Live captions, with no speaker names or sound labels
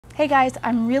Hey guys,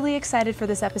 I'm really excited for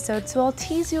this episode, so I'll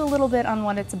tease you a little bit on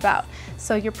what it's about.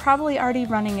 So you're probably already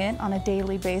running it on a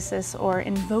daily basis or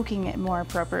invoking it more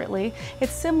appropriately.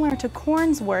 It's similar to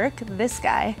Korn's work, this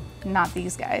guy, not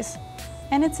these guys.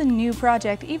 And it's a new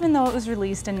project even though it was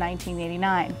released in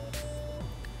 1989.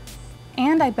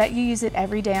 And I bet you use it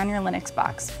every day on your Linux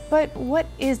box. But what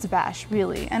is Bash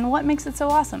really, and what makes it so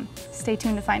awesome? Stay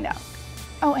tuned to find out.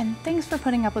 Oh, and thanks for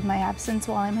putting up with my absence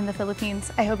while I'm in the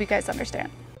Philippines. I hope you guys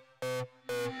understand.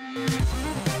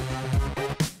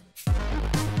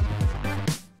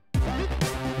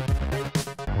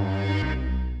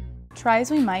 Try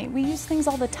as we might, we use things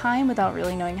all the time without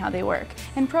really knowing how they work.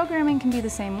 And programming can be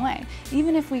the same way.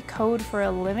 Even if we code for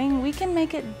a living, we can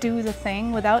make it do the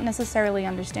thing without necessarily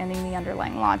understanding the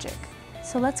underlying logic.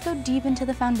 So let's go deep into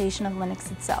the foundation of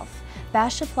Linux itself.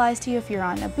 Bash applies to you if you're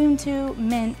on Ubuntu,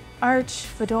 Mint, Arch,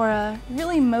 Fedora.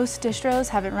 Really most distros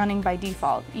have it running by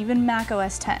default, even Mac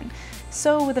OS X.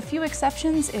 So with a few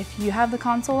exceptions, if you have the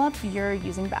console up, you're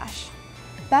using Bash.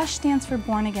 Bash stands for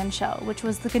Born Again Shell, which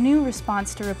was the GNU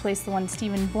response to replace the one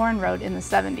Stephen Bourne wrote in the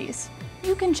 70s.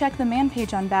 You can check the man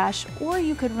page on Bash, or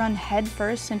you could run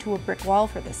headfirst into a brick wall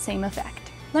for the same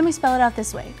effect. Let me spell it out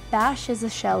this way. Bash is a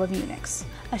shell of Unix.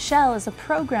 A shell is a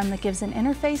program that gives an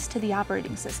interface to the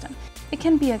operating system. It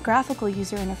can be a graphical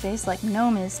user interface like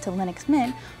GNOME is to Linux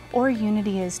Mint, or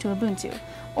Unity is to Ubuntu.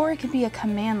 Or it could be a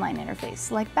command line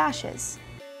interface like Bash is.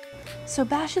 So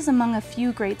Bash is among a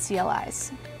few great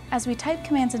CLIs. As we type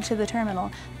commands into the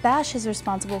terminal, Bash is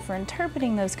responsible for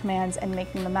interpreting those commands and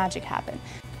making the magic happen.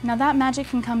 Now that magic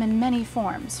can come in many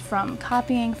forms, from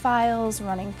copying files,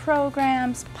 running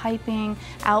programs, piping,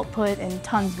 output, and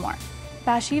tons more.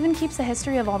 Bash even keeps a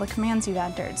history of all the commands you've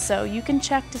entered, so you can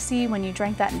check to see when you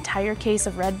drank that entire case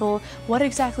of Red Bull, what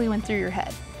exactly went through your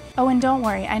head. Oh, and don't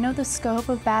worry, I know the scope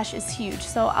of Bash is huge,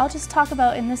 so I'll just talk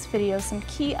about in this video some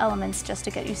key elements just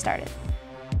to get you started.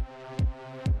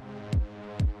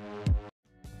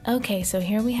 Okay, so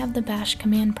here we have the Bash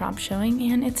command prompt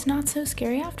showing, and it's not so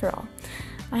scary after all.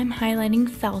 I'm highlighting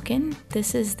Falcon.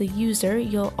 This is the user.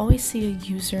 You'll always see a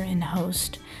user and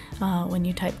host when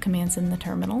you type commands in the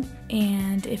terminal.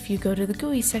 And if you go to the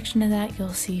GUI section of that, you'll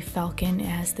see Falcon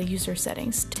as the user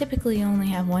settings. Typically you only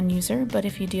have one user, but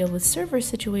if you deal with server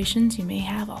situations, you may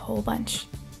have a whole bunch.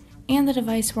 And the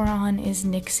device we're on is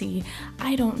Nixie.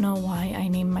 I don't know why I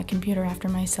named my computer after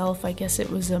myself. I guess it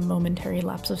was a momentary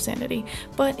lapse of sanity.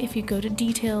 But if you go to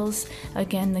details,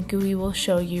 again, the GUI will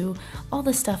show you all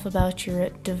the stuff about your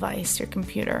device, your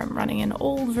computer. I'm running an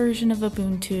old version of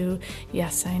Ubuntu.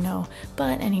 Yes, I know.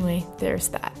 But anyway, there's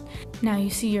that. Now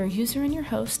you see your user and your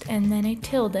host, and then a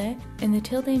tilde, and the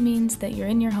tilde means that you're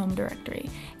in your home directory.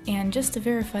 And just to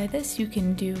verify this, you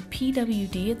can do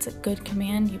pwd, it's a good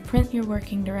command. You print your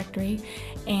working directory,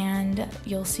 and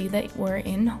you'll see that we're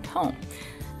in home.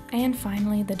 And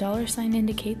finally, the $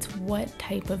 indicates what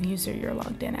type of user you're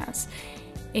logged in as.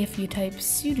 If you type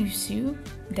sudo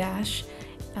dash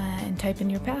and type in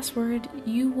your password,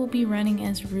 you will be running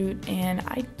as root, and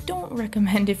I don't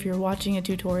recommend if you're watching a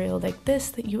tutorial like this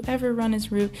that you ever run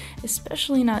as root,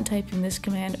 especially not typing this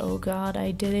command, oh god,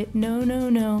 I did it, no, no,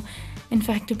 no. In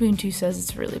fact, Ubuntu says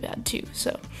it's really bad too,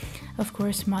 so of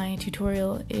course my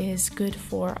tutorial is good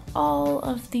for all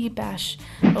of the Bash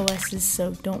OSs,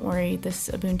 so don't worry, this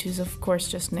Ubuntu is of course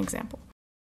just an example.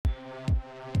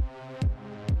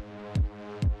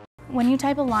 When you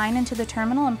type a line into the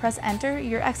terminal and press enter,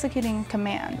 you're executing a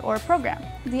command or a program.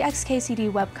 The xkcd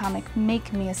webcomic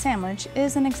Make Me a Sandwich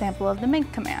is an example of the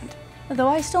make command. Though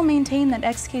I still maintain that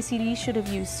xkcd should have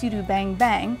used sudo bang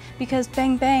bang, because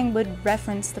bang bang would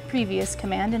reference the previous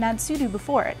command and add sudo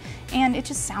before it, and it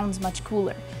just sounds much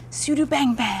cooler. Sudo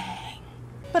bang bang!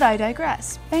 But I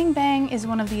digress. Bang bang is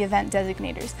one of the event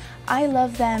designators. I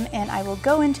love them and I will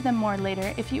go into them more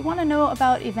later. If you want to know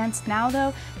about events now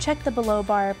though, check the below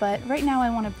bar, but right now I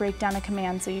want to break down a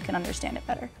command so you can understand it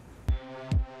better.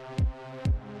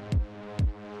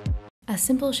 A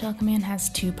simple shell command has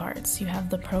two parts. You have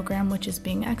the program which is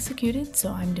being executed,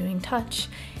 so I'm doing touch,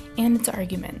 and its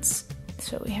arguments.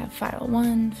 So we have file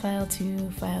 1, file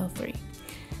 2, file 3.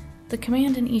 The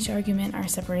command and each argument are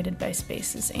separated by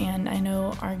spaces, and I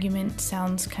know argument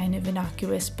sounds kind of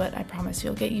innocuous, but I promise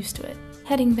you'll get used to it.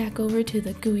 Heading back over to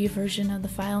the GUI version of the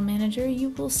file manager, you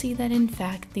will see that in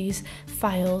fact these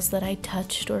files that I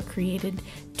touched or created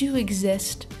do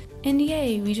exist, and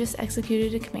yay, we just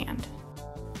executed a command.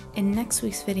 In next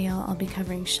week's video, I'll be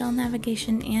covering shell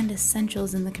navigation and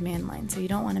essentials in the command line, so you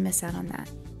don't want to miss out on that.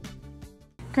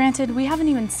 Granted, we haven't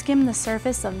even skimmed the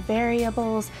surface of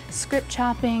variables, script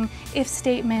chopping, if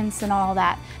statements, and all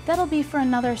that. That'll be for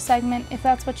another segment if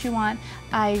that's what you want.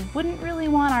 I wouldn't really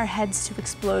want our heads to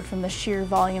explode from the sheer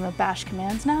volume of bash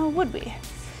commands now, would we?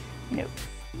 Nope.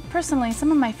 Personally,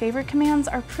 some of my favorite commands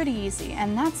are pretty easy,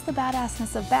 and that's the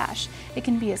badassness of bash. It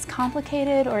can be as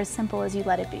complicated or as simple as you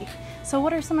let it be. So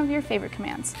what are some of your favorite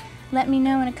commands? Let me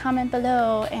know in a comment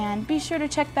below, and be sure to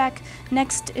check back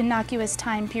next innocuous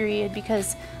time period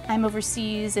because I'm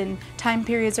overseas and time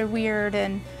periods are weird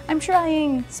and I'm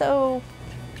trying, so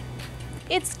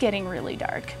it's getting really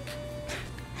dark.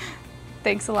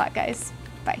 Thanks a lot, guys.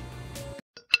 Bye.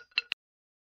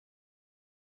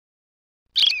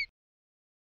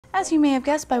 As you may have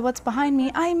guessed by what's behind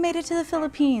me, I made it to the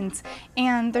Philippines,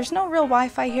 and there's no real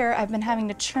Wi-Fi here. I've been having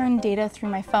to churn data through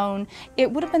my phone.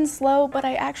 It would have been slow, but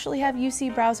I actually have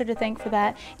UC Browser to thank for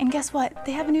that, and guess what?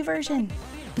 They have a new version.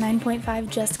 9.5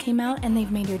 just came out, and they've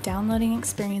made your downloading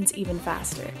experience even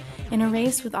faster. In a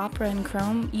race with Opera and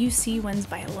Chrome, UC wins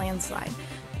by a landslide.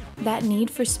 That need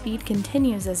for speed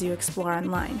continues as you explore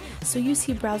online, so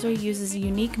UC Browser uses a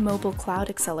unique mobile cloud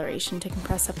acceleration to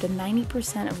compress up to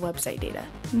 90% of website data.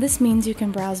 This means you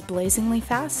can browse blazingly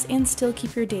fast and still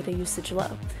keep your data usage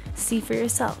low. See for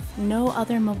yourself, no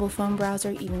other mobile phone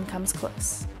browser even comes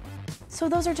close. So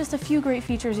those are just a few great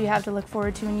features you have to look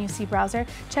forward to in UC Browser.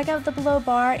 Check out the below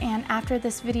bar and after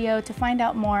this video to find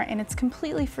out more, and it's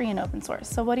completely free and open source,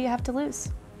 so what do you have to lose?